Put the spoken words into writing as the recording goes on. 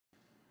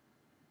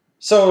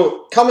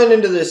So, coming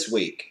into this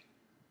week,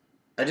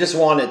 I just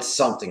wanted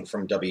something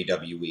from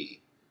WWE.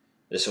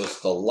 This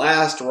was the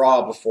last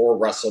Raw before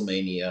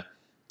WrestleMania,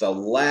 the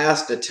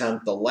last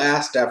attempt, the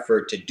last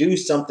effort to do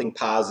something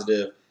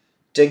positive,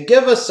 to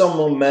give us some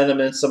momentum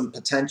and some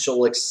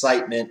potential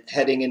excitement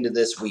heading into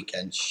this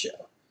weekend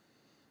show.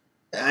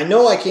 I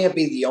know I can't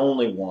be the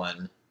only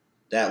one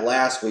that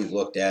last week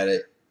looked at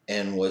it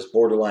and was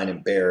borderline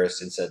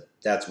embarrassed and said,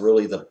 that's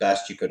really the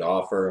best you could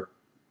offer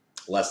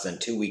less than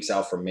 2 weeks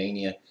out from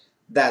Mania.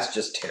 That's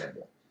just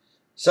terrible.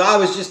 So I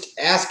was just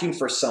asking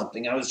for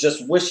something. I was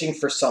just wishing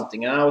for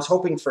something. And I was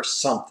hoping for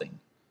something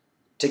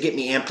to get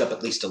me amped up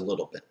at least a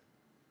little bit.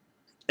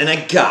 And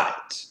I got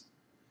it.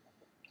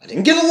 I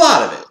didn't get a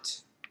lot of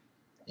it.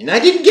 And I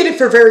didn't get it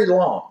for very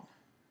long.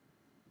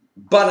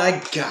 But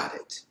I got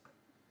it.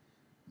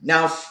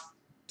 Now,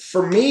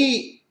 for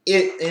me,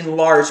 it in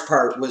large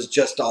part was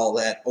just all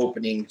that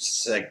opening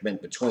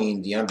segment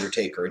between The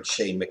Undertaker and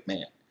Shane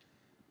McMahon.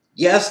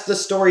 Yes, the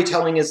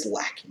storytelling is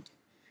lacking.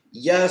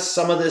 Yes,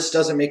 some of this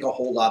doesn't make a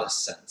whole lot of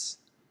sense.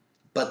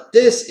 But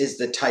this is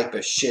the type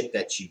of shit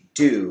that you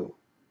do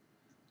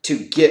to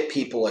get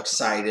people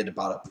excited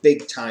about a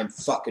big-time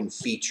fucking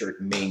featured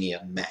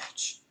Mania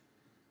match.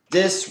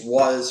 This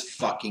was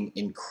fucking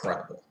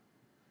incredible.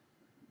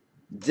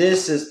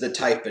 This is the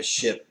type of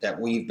shit that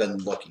we've been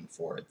looking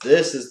for.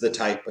 This is the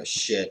type of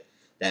shit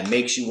that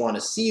makes you want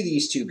to see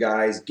these two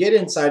guys get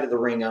inside of the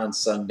ring on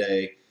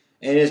Sunday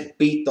and just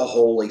beat the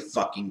holy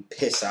fucking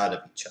piss out of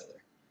each other.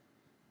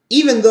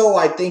 Even though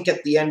I think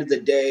at the end of the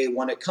day,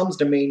 when it comes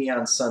to Mania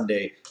on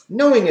Sunday,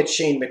 knowing it's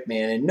Shane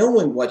McMahon and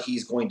knowing what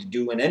he's going to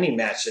do in any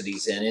match that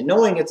he's in, and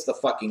knowing it's the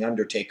fucking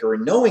Undertaker,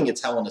 and knowing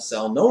it's Hell in a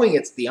Cell, knowing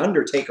it's the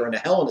Undertaker and a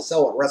Hell in a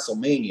Cell at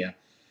WrestleMania,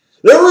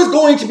 there was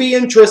going to be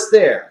interest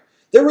there.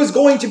 There was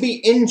going to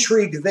be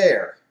intrigue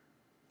there.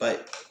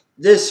 But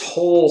this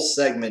whole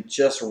segment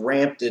just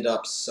ramped it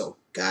up so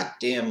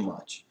goddamn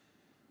much.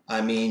 I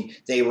mean,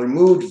 they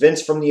removed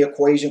Vince from the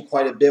equation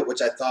quite a bit,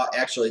 which I thought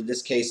actually in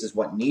this case is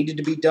what needed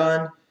to be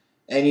done.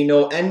 And, you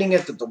know, ending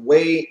it the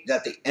way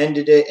that they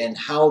ended it and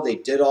how they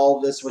did all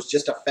of this was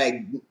just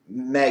a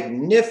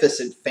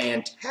magnificent,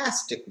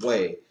 fantastic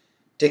way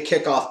to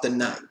kick off the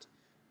night.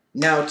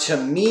 Now, to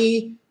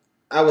me,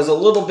 I was a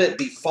little bit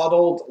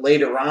befuddled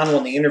later on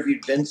when they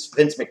interviewed Vince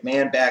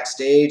McMahon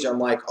backstage. I'm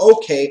like,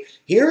 okay,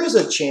 here is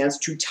a chance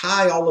to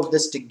tie all of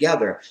this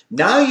together.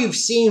 Now you've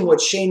seen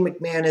what Shane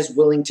McMahon is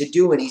willing to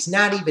do, and he's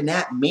not even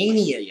at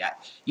Mania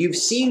yet. You've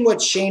seen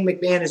what Shane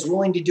McMahon is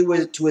willing to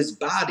do to his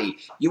body.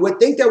 You would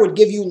think that would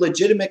give you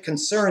legitimate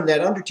concern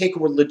that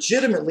Undertaker would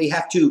legitimately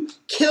have to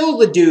kill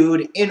the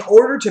dude in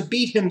order to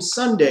beat him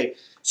Sunday.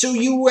 So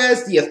you,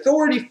 as the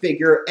authority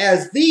figure,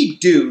 as the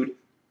dude,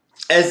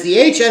 as the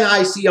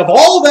HNIC of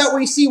all that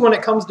we see when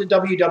it comes to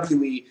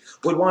WWE,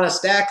 would want to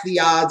stack the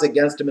odds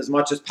against him as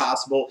much as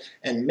possible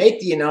and make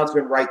the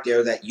announcement right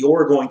there that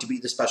you're going to be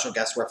the special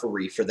guest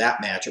referee for that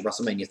match at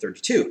WrestleMania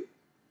 32.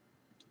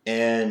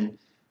 And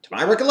to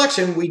my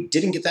recollection, we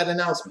didn't get that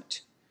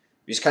announcement.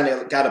 We just kind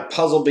of got a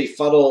puzzled,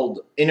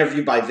 befuddled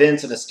interview by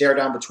Vince and a stare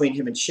down between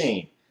him and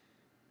Shane.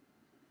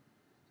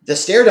 The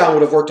stare down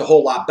would have worked a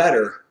whole lot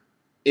better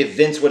if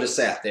Vince would have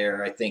sat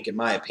there, I think, in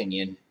my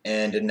opinion,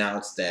 and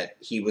announced that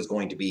he was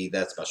going to be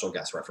that special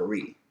guest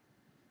referee.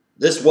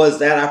 This was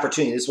that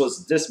opportunity. This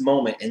was this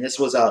moment, and this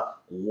was a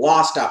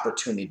lost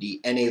opportunity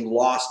and a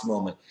lost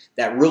moment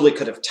that really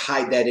could have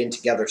tied that in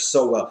together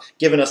so well,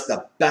 given us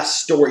the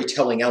best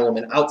storytelling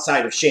element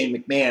outside of Shane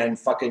McMahon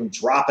fucking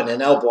dropping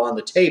an elbow on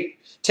the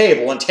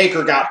table, and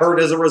Taker got hurt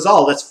as a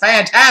result. It's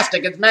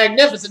fantastic. It's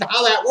magnificent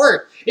how that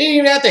worked. He didn't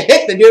even have to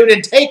hit the dude,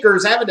 and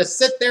Taker's having to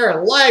sit there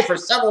and lie for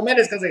several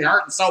minutes because he's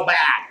hurting so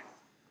bad.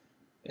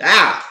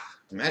 Yeah,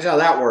 imagine how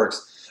that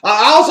works.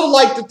 I also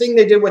like the thing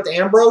they did with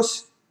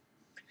Ambrose.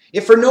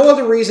 If for no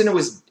other reason it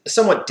was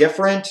somewhat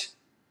different,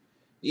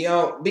 you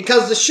know,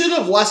 because the shit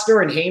of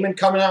Lesnar and Heyman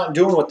coming out and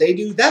doing what they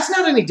do, that's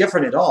not any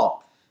different at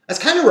all. That's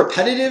kind of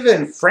repetitive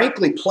and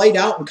frankly played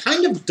out and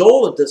kind of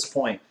dull at this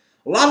point.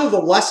 A lot of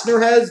the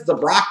Lesnar heads, the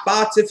Brock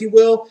bots, if you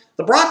will,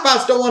 the Brock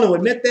bots don't want to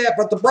admit that,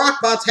 but the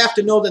Brock bots have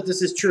to know that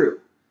this is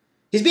true.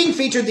 He's being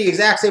featured the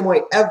exact same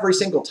way every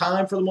single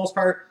time for the most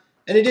part,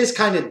 and it is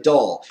kind of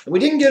dull. And we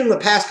didn't get him the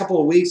past couple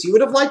of weeks. You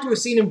would have liked to have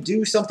seen him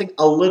do something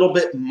a little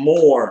bit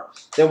more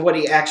than what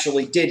he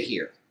actually did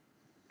here.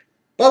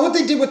 But what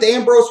they did with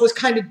Ambrose was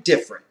kind of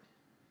different.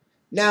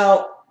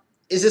 Now,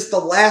 is this the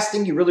last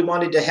thing you really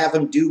wanted to have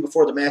him do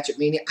before the match at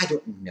Mania? I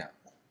don't know.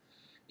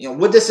 You know,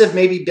 would this have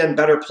maybe been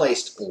better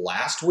placed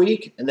last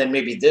week? And then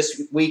maybe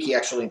this week he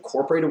actually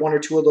incorporated one or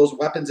two of those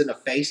weapons in a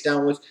face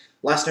down with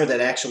Lesnar that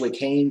actually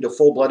came to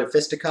full-blooded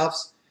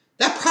fisticuffs?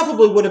 That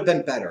probably would have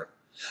been better.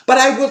 But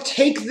I will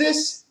take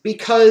this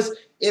because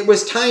it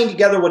was tying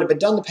together what had been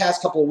done the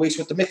past couple of weeks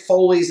with the Mick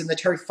Foleys and the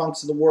Terry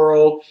Funks of the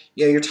world.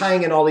 You know, you're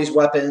tying in all these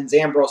weapons.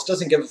 Ambrose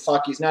doesn't give a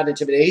fuck. He's not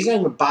intimidated. He's not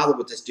even bothered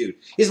with this dude.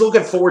 He's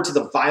looking forward to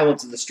the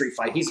violence in the street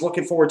fight. He's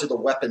looking forward to the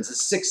weapons. The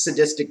sick,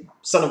 sadistic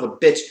son of a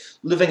bitch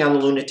living on the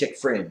lunatic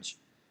fringe.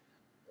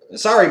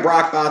 Sorry,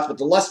 Brock bots, but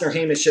the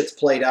Lesnar-Heyman shit's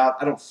played out.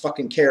 I don't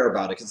fucking care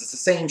about it because it's the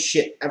same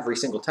shit every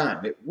single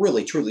time. It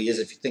really, truly is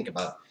if you think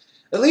about it.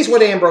 At least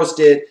what Ambrose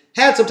did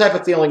had some type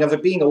of feeling of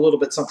it being a little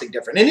bit something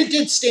different. And it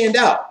did stand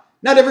out.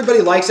 Not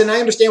everybody likes it, and I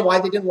understand why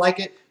they didn't like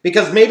it.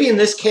 Because maybe in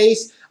this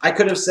case, I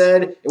could have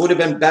said it would have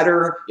been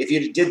better if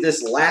you did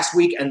this last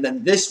week and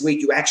then this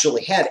week you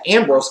actually had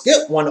Ambrose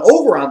get one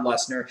over on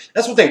Lesnar.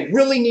 That's what they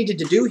really needed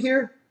to do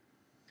here.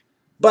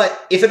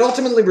 But if it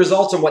ultimately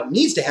results in what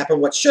needs to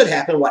happen, what should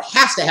happen, what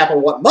has to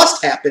happen, what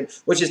must happen,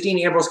 which is Dean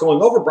Ambrose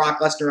going over Brock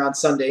Lesnar on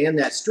Sunday in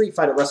that street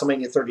fight at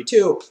WrestleMania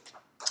 32,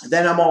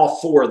 then I'm all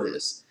for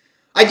this.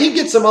 I did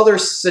get some other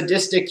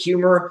sadistic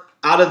humor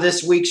out of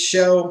this week's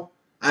show.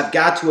 I've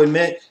got to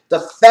admit, the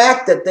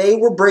fact that they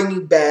were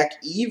bringing back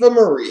Eva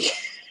Marie,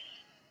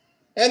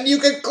 and you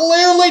could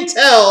clearly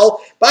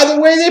tell by the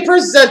way they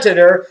presented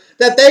her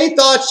that they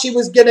thought she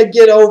was going to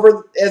get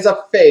over as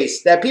a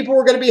face, that people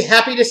were going to be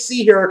happy to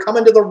see her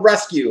coming to the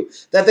rescue,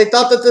 that they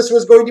thought that this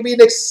was going to be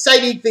an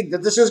exciting thing,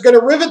 that this was going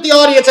to rivet the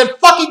audience in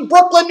fucking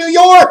Brooklyn, New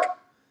York.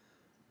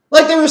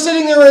 Like they were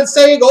sitting there and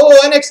saying, oh,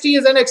 NXT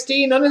is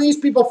NXT. None of these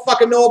people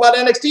fucking know about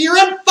NXT. You're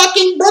in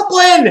fucking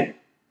Brooklyn.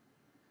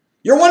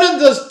 You're one of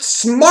the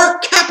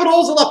smart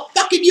capitals of the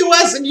fucking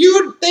U.S. and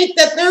you think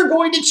that they're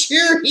going to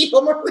cheer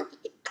Eva Marie.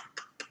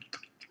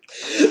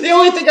 The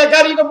only thing I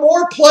got even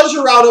more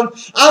pleasure out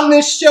of on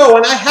this show,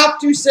 and I have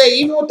to say,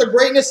 even with the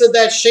greatness of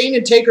that Shane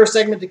and Taker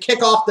segment to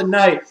kick off the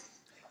night,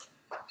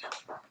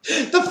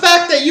 the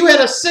fact that you had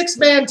a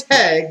six-man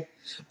tag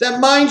that,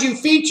 mind you,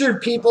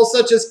 featured people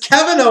such as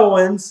Kevin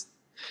Owens,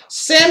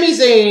 Sami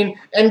Zayn,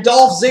 and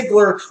Dolph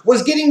Ziggler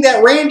was getting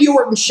that Randy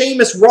Orton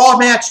Sheamus Raw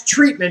match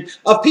treatment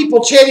of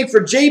people chanting for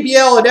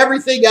JBL and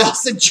everything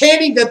else and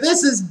chanting that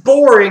this is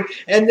boring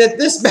and that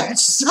this match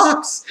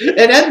sucks and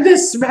end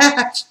this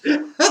match.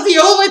 That's the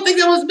only thing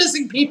that was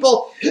missing,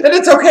 people. And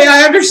it's okay,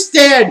 I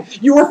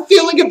understand. You were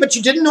feeling it, but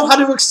you didn't know how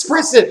to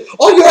express it.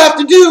 All you have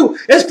to do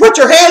is put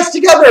your hands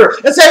together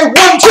and say, 1, 2,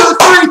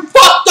 3,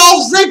 fuck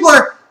Dolph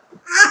Ziggler.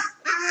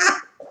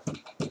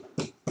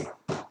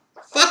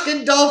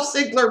 Fucking Dolph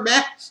Ziggler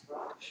match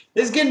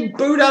is getting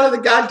booed out of the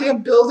goddamn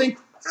building.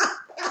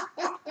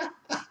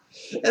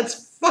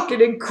 That's fucking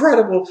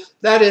incredible.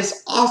 That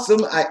is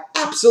awesome. I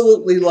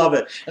absolutely love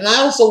it. And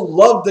I also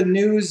love the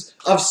news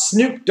of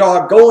Snoop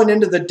Dogg going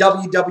into the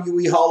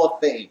WWE Hall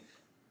of Fame.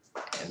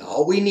 And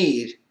all we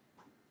need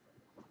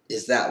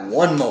is that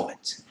one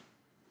moment.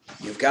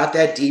 You've got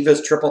that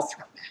Divas Triple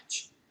Threat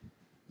match.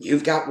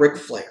 You've got Ric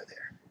Flair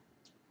there.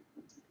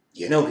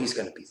 You know he's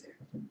going to be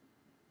there.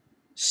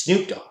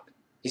 Snoop Dogg.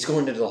 He's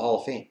going into the Hall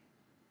of Fame.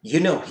 You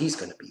know he's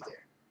going to be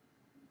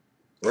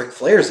there. Ric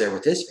Flair's there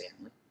with his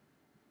family.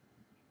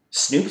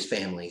 Snoop's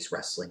family is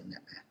wrestling in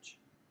that match.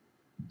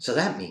 So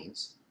that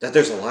means that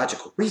there's a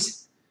logical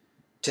reason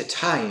to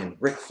tie in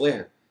Ric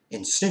Flair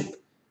and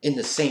Snoop in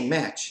the same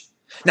match.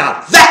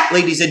 Now that,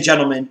 ladies and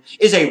gentlemen,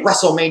 is a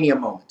WrestleMania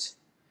moment.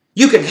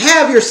 You can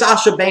have your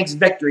Sasha Banks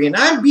victory, and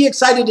I'd be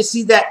excited to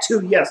see that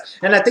too, yes.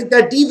 And I think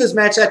that Divas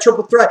match, that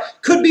triple threat,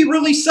 could be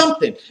really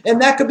something.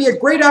 And that could be a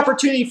great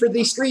opportunity for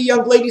these three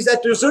young ladies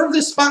that deserve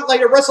this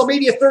spotlight at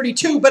WrestleMania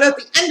 32. But at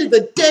the end of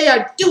the day,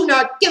 I do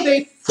not give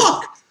a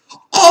fuck.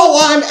 All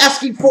I'm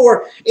asking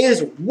for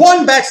is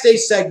one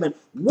backstage segment,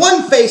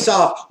 one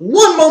face-off,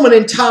 one moment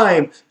in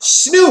time.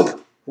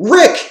 Snoop,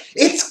 Rick,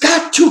 it's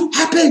got to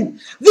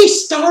happen.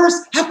 These stars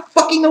have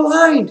fucking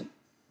aligned.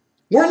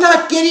 We're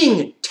not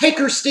getting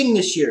Taker Sting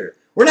this year.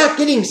 We're not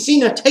getting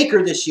Cena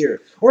Taker this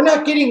year. We're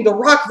not getting The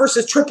Rock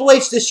versus Triple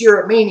H this year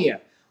at Mania.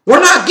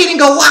 We're not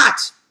getting a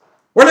lot.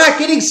 We're not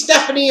getting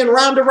Stephanie and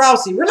Ronda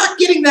Rousey. We're not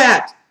getting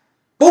that.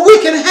 But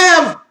we can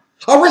have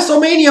a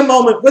WrestleMania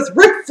moment with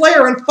Ric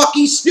Flair and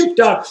fucking Snoop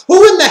Dogg.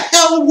 Who in the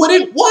hell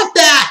wouldn't want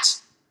that?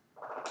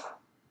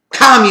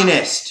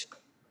 Communist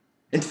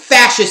and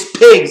fascist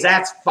pigs,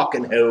 that's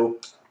fucking who.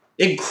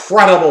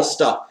 Incredible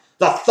stuff.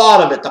 The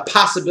thought of it, the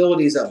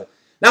possibilities of it.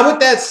 Now,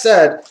 with that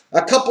said,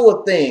 a couple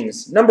of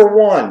things. Number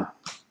one,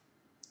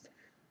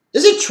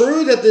 is it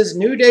true that this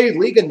New Day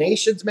League of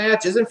Nations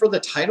match isn't for the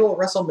title at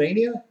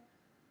WrestleMania?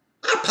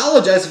 I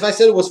apologize if I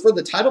said it was for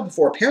the title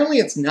before. Apparently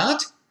it's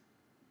not.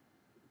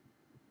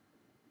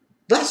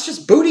 That's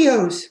just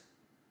bootios.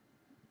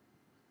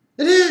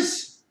 It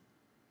is.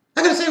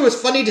 I gotta say it was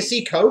funny to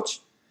see Coach.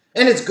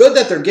 And it's good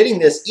that they're getting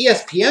this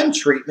ESPN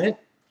treatment.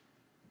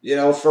 You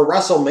know, for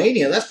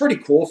WrestleMania, that's pretty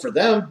cool for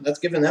them. That's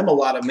giving them a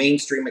lot of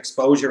mainstream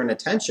exposure and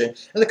attention.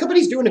 And the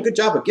company's doing a good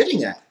job of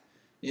getting that.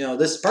 You know,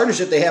 this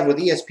partnership they have with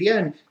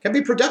ESPN can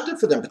be productive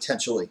for them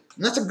potentially.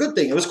 And that's a good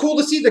thing. It was cool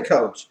to see the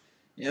Coach.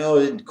 You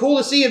know, cool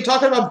to see him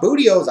talking about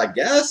bootios, I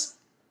guess.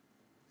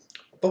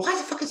 But why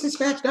the fuck is this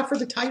match not for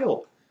the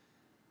title?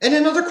 And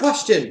another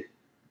question.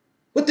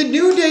 With the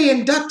New Day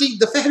inducting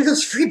the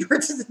Fabulous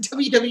Freebirds in the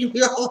WWE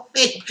Hall of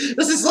Fame,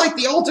 this is like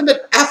the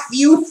ultimate F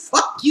you,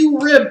 fuck you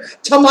rib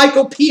to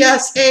Michael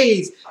P.S.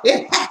 Hayes.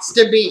 It has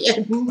to be.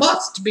 It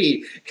must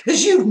be.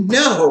 Because you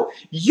know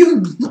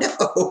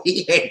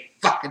he ain't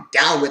fucking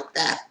down with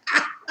that.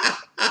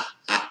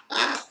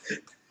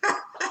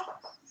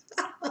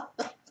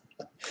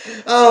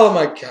 Oh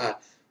my god.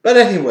 But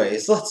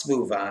anyways, let's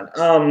move on.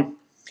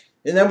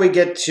 And then we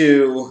get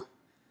to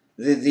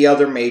the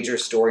other major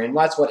story, and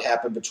that's what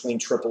happened between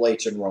Triple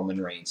H and Roman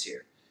Reigns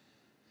here.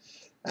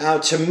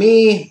 To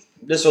me,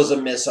 this was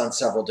a miss on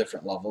several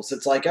different levels.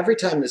 It's like every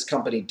time this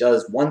company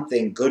does one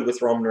thing good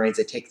with Roman Reigns,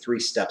 they take 3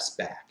 steps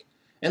back.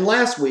 And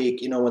last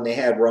week, when they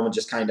had Roman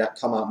just kind of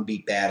come out and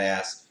beat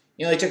badass,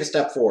 they took a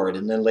step forward.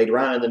 And then later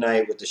on in the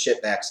night with the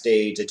shit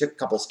backstage, they took a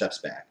couple steps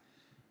back.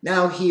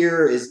 Now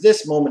here is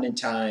this moment in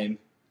time.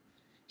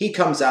 He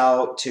comes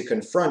out to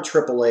confront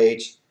Triple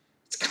H.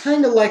 It's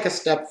kind of like a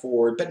step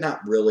forward, but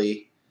not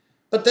really.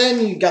 But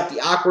then you've got the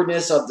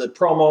awkwardness of the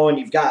promo, and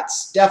you've got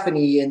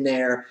Stephanie in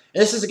there.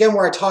 And this is, again,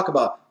 where I talk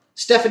about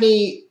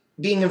Stephanie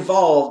being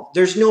involved.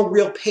 There's no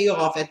real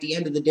payoff at the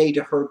end of the day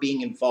to her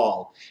being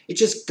involved. It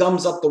just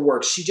gums up the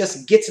works. She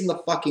just gets in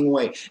the fucking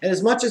way. And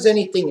as much as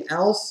anything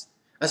else,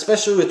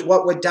 especially with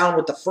what went down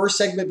with the first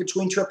segment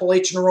between Triple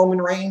H and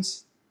Roman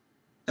Reigns,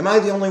 am I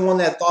the only one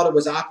that thought it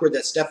was awkward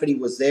that Stephanie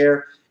was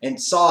there and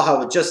saw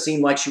how it just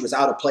seemed like she was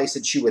out of place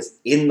and she was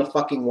in the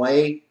fucking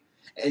way?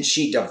 And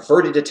she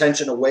diverted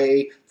attention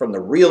away from the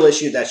real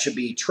issue that should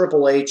be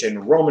Triple H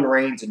and Roman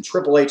Reigns and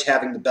Triple H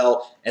having the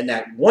belt, and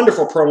that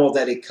wonderful promo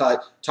that he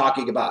cut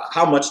talking about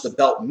how much the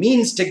belt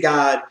means to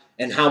God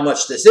and how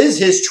much this is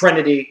his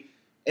Trinity,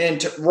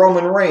 and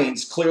Roman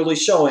Reigns clearly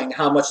showing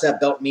how much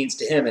that belt means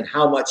to him and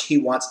how much he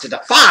wants to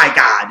defy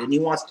God and he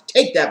wants to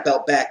take that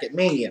belt back at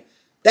Mania.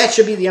 That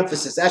should be the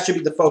emphasis. That should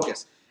be the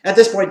focus. At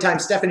this point in time,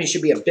 Stephanie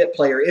should be a bit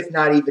player, if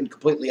not even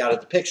completely out of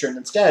the picture. And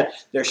instead,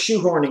 they're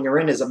shoehorning her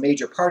in as a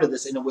major part of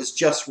this, and it was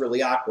just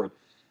really awkward.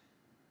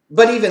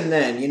 But even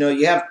then,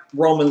 you have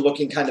Roman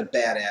looking kind of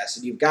badass,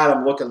 and you've got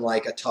him looking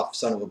like a tough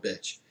son of a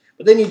bitch.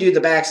 But then you do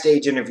the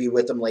backstage interview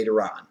with him later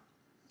on.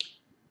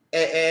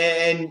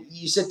 And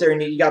you sit there,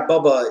 and you got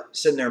Bubba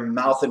sitting there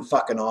mouthing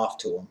fucking off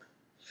to him.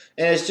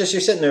 And it's just,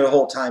 you're sitting there the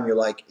whole time, you're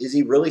like, is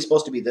he really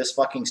supposed to be this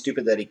fucking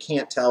stupid that he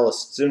can't tell as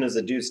soon as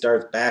the dude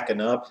starts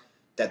backing up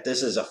that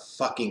this is a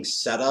fucking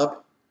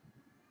setup?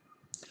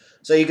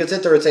 So you could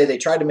sit there and say they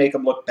tried to make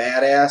him look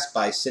badass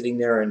by sitting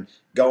there and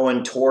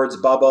going towards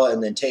Bubba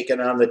and then taking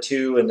on the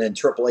two, and then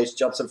Triple H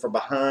jumps him from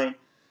behind.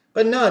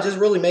 But no, it just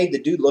really made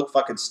the dude look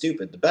fucking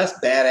stupid. The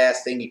best badass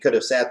thing he could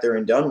have sat there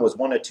and done was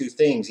one of two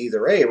things.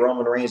 Either A,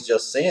 Roman Reigns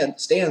just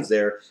stands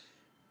there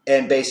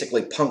and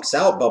basically punks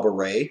out Bubba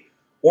Ray,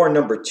 or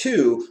number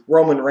 2,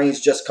 Roman Reigns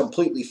just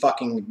completely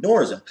fucking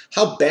ignores him.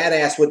 How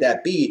badass would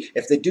that be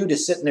if the dude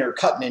is sitting there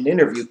cutting an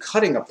interview,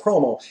 cutting a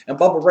promo, and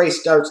Bubba Ray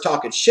starts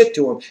talking shit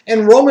to him,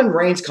 and Roman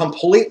Reigns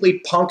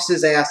completely punks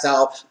his ass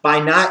out by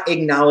not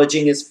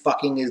acknowledging his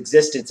fucking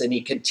existence, and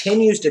he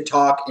continues to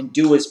talk and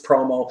do his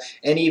promo,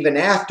 and even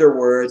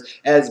afterwards,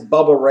 as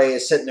Bubba Ray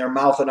is sitting there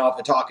mouthing off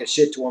and talking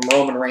shit to him,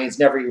 Roman Reigns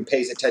never even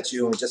pays attention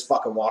to him and just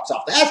fucking walks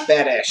off. That's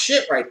badass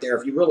shit right there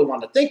if you really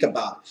want to think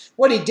about it.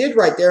 What he did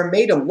right there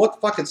made him look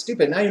fucking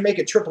stupid. Now you're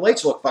making Triple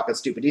H look fucking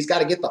stupid. He's got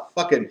to get the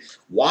fucking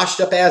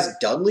washed up ass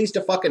Dudleys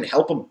to fucking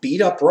help him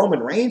beat up Roman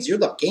Reigns. You're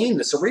the king,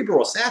 the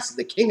cerebral assassin,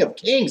 the king of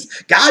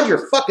kings. God,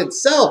 your fucking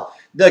self,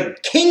 the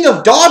king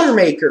of daughter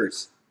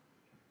makers.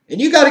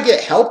 And you got to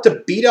get help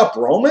to beat up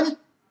Roman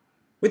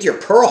with your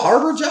Pearl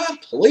Harbor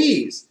job?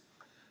 Please.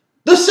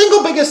 The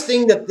single biggest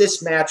thing that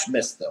this match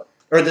missed, though,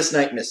 or this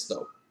night missed,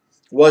 though,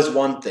 was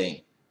one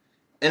thing.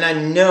 And I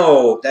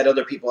know that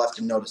other people have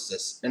to notice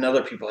this, and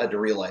other people had to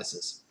realize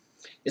this.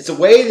 It's the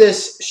way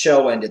this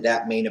show ended,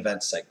 that main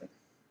event segment.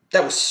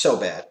 That was so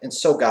bad and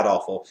so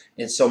god-awful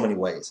in so many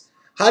ways.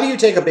 How do you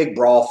take a big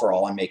brawl for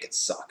all and make it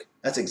suck?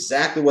 That's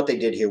exactly what they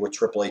did here with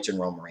Triple H and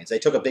Roman Reigns. They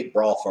took a big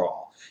brawl for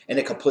all, and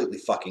it completely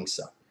fucking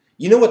sucked.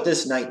 You know what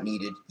this night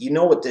needed? You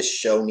know what this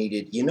show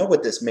needed? You know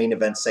what this main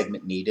event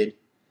segment needed?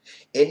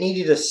 It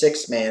needed a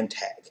 6-man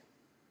tag.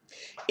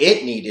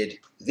 It needed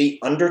The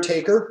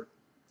Undertaker,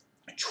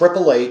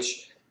 Triple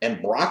H,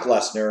 and Brock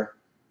Lesnar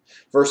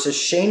versus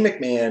Shane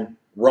McMahon,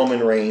 Roman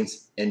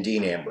Reigns, and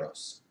Dean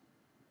Ambrose.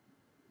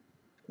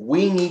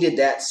 We needed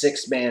that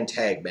 6-man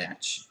tag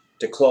match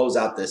to close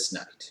out this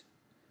night.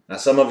 Now,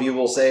 some of you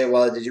will say,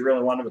 well, did you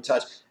really want him to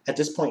touch? At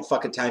this point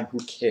fucking time, who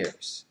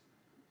cares?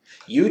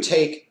 You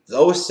take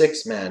those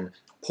 6 men,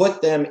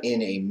 put them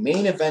in a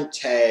main event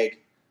tag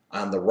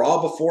on the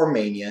Raw before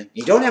Mania.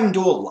 You don't have them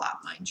do a lot,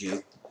 mind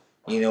you.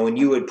 And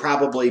you would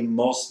probably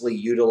mostly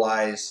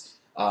utilize,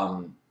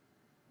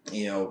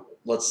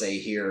 let's say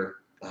here,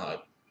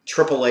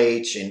 Triple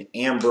H and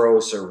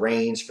Ambrose or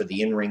Reigns for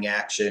the in-ring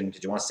action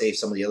because you want to save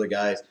some of the other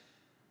guys.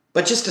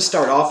 But just to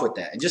start off with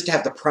that and just to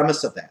have the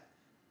premise of that.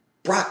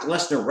 Brock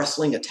Lesnar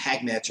wrestling a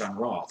tag match on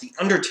Raw. The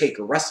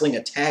Undertaker wrestling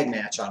a tag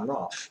match on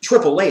Raw.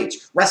 Triple H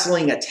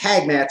wrestling a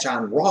tag match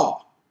on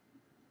Raw.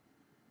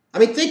 I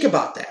mean, think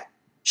about that.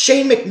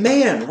 Shane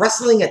McMahon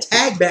wrestling a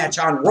tag match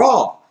on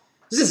Raw.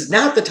 This is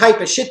not the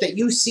type of shit that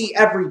you see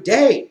every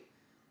day.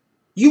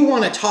 You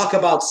want to talk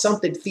about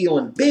something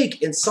feeling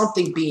big and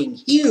something being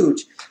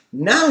huge.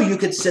 Now you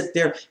could sit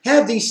there,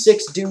 have these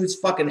 6 dudes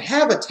fucking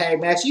have a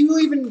tag match. You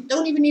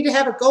don't even need to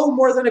have it go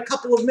more than a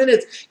couple of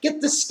minutes.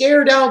 Get the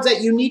scare downs that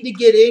you need to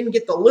get in,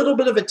 get the little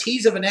bit of a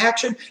tease of an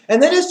action,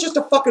 and then it's just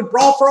a fucking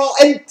brawl for all,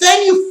 and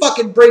then you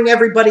fucking bring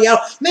everybody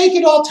out. Make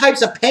it all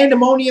types of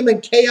pandemonium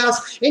and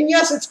chaos. And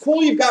yes, it's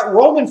cool you've got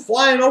Roman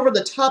flying over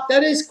the top.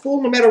 That is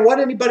cool no matter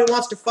what anybody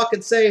wants to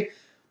fucking say.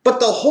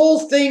 But the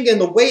whole thing and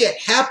the way it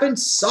happened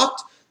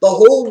sucked. The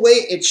whole way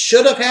it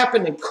should have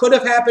happened and could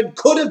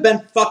have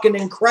been fucking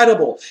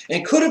incredible.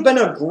 And could have been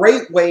a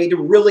great way to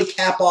really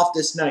cap off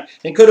this night.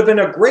 And could have been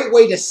a great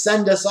way to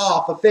send us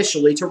off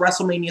officially to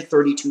WrestleMania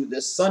 32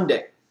 this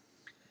Sunday.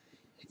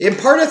 In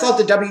part, I thought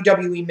the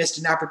WWE missed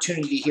an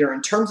opportunity here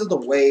in terms of the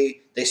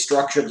way they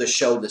structured the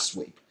show this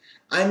week.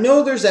 I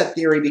know there's that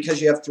theory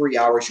because you have 3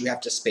 hours, you have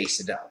to space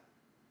it out.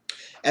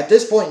 At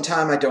this point in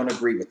time, I don't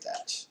agree with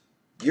that.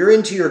 You're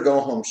into your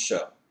go-home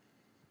show.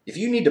 If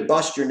you need to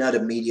bust your nut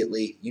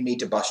immediately, you need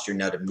to bust your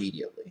nut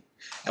immediately.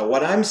 And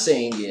what I'm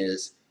saying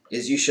is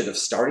you should have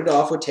started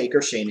off with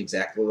Taker Shane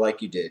exactly like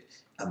you did.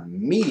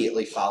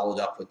 Immediately followed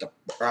up with the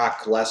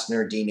Brock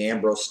Lesnar, Dean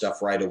Ambrose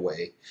stuff right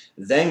away.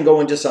 Then go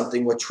into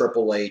something with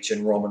Triple H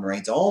and Roman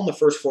Reigns all in the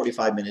first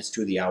 45 minutes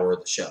to the hour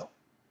of the show.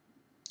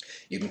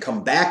 You can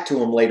come back to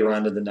them later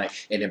on in the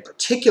night. And in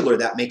particular,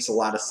 that makes a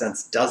lot of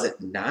sense. Does it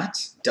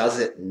not? Does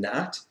it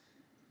not?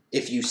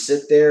 If you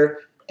sit there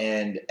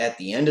and at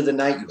the end of the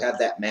night, you have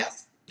that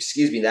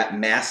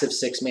massive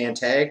 6-man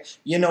tag.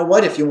 You know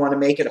what? If you want to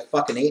make it a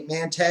fucking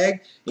 8-man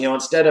tag,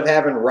 instead of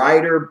having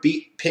Ryder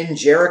pin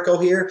Jericho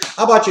here,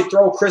 how about you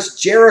throw Chris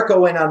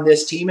Jericho in on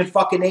this team and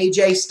fucking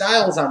AJ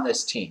Styles on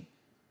this team?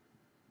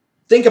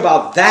 Think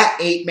about that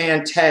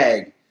 8-man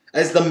tag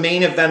as the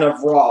main event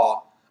of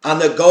Raw on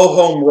the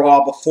go-home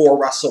Raw before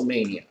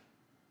WrestleMania.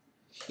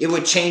 It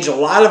would change a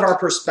lot of our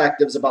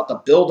perspectives about the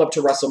build-up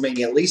to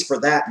WrestleMania, at least for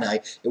that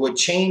night. It would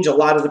change a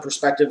lot of the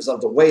perspectives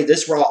of the way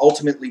this Raw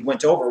ultimately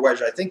went over,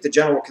 which I think the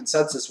general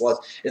consensus was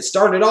it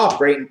started off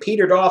great and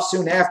petered off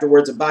soon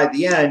afterwards, and by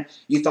the end,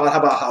 you thought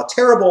about how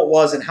terrible it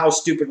was and how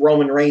stupid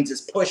Roman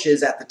Reigns' push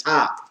is at the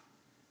top.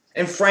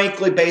 And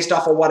frankly, based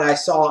off of what I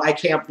saw, I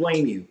can't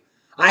blame you.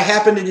 I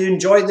happen to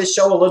enjoy this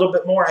show a little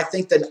bit more, I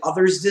think, than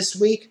others this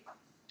week.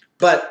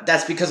 But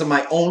that's because of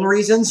my own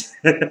reasons.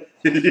 They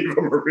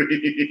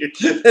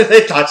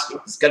thought she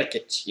was going to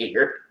get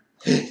cheered.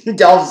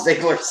 Dolph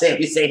Ziggler,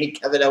 Sami Zayn,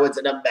 and Kevin Owens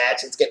in a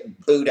match. It's getting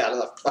booed out of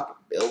the fucking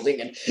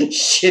building and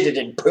shitted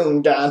and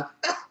pooned on.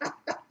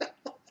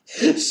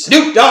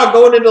 Snoop Dogg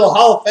going into the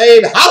Hall of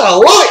Fame.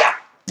 Hallelujah!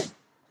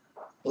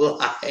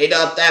 Light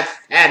up that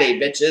fatty,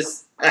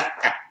 bitches.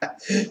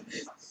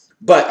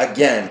 But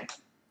again,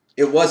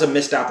 it was a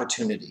missed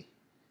opportunity.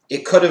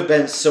 It could have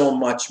been so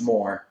much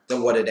more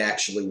than what it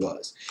actually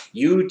was.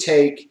 You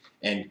take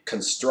and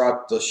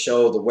construct the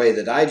show the way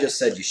that I just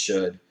said you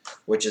should,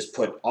 which is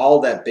put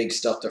all that big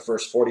stuff the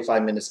first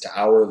 45 minutes to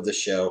hour of the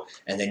show,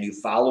 and then you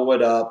follow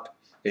it up,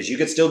 because you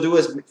could still do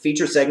a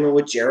feature segment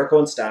with Jericho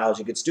and Styles.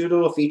 You could still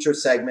do a feature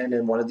segment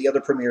in one of the other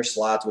premiere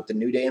slots with the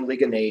New Day and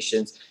League of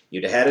Nations.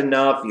 You'd have had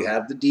enough. You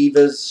have the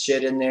Divas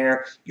shit in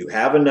there. You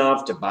have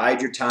enough to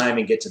bide your time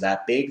and get to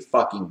that big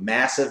fucking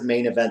massive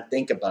main event.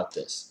 Think about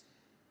this.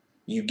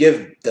 You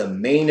give the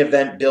main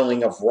event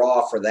billing of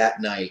Raw for that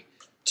night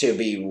to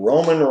be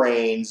Roman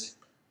Reigns,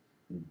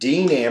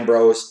 Dean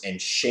Ambrose, and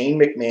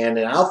Shane McMahon,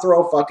 and I'll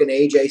throw fucking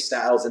AJ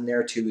Styles in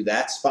there too,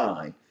 that's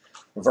fine,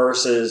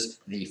 versus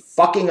the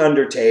fucking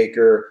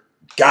Undertaker,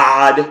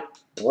 God,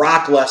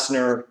 Brock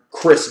Lesnar,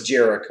 Chris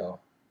Jericho.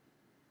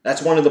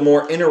 That's one of the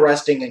more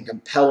interesting and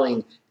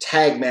compelling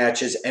tag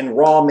matches and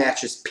Raw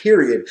matches,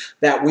 period,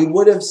 that we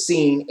would have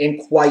seen in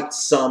quite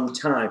some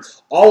time.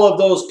 All of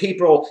those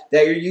people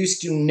that you're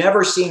used to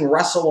never seeing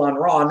wrestle on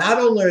Raw, not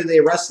only are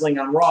they wrestling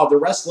on Raw, they're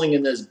wrestling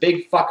in this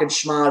big fucking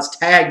schmoz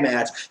tag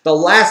match. The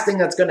last thing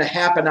that's going to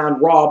happen on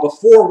Raw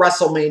before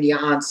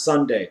WrestleMania on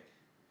Sunday.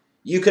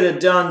 You could have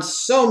done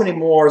so many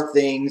more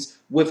things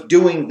with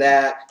doing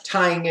that,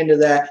 tying into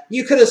that.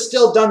 You could have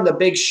still done the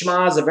big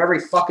schmaz of every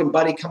fucking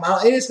buddy come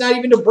out, and it's not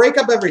even to break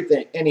up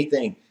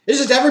anything. It's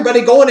just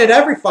everybody going at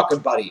every fucking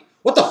buddy.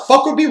 What the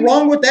fuck would be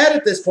wrong with that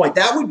at this point?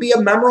 That would be a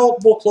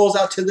memorable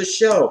closeout to the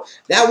show.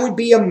 That would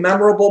be a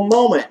memorable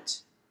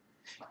moment.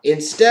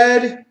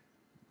 Instead,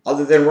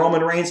 other than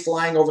Roman Reigns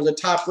flying over the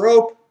top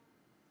rope,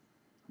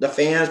 the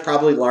fans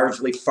probably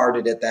largely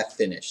farted at that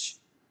finish.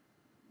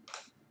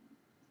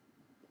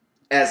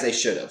 As they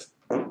should have.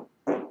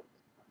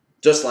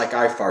 Just like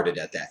I farted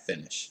at that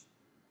finish.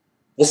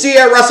 We'll see you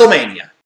at WrestleMania.